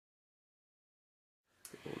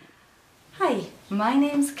Hi, my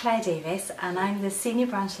name's Claire Davis and I'm the Senior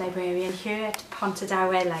Branch Librarian here at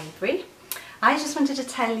Pontardawe Library. I just wanted to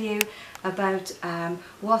tell you about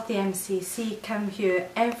what the MCC come here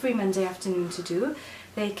every Monday afternoon to do.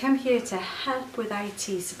 They come here to help with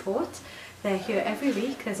IT support. They're here every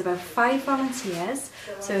week. There's about 5 volunteers,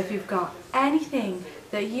 so if you've got anything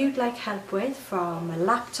that you'd like help with, from a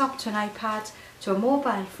laptop to an iPad to a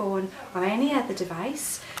mobile phone or any other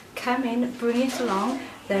device, come in, bring it along.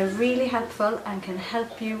 They're really helpful and can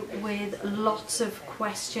help you with lots of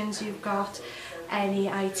questions you've got, any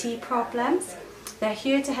IT problems. They're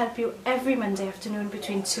here to help you every Monday afternoon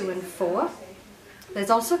between 2 and 4. There's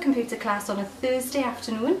also a computer class on a Thursday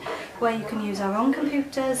afternoon where you can use our own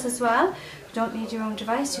computers as well. You don't need your own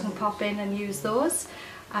device, you can pop in and use those.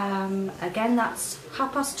 Again, that's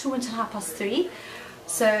 2:30 until 3:30.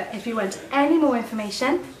 So if you want any more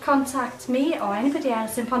information, contact me or anybody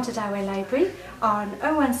else in Pontardawe Library on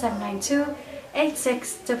 01792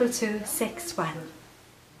 862261.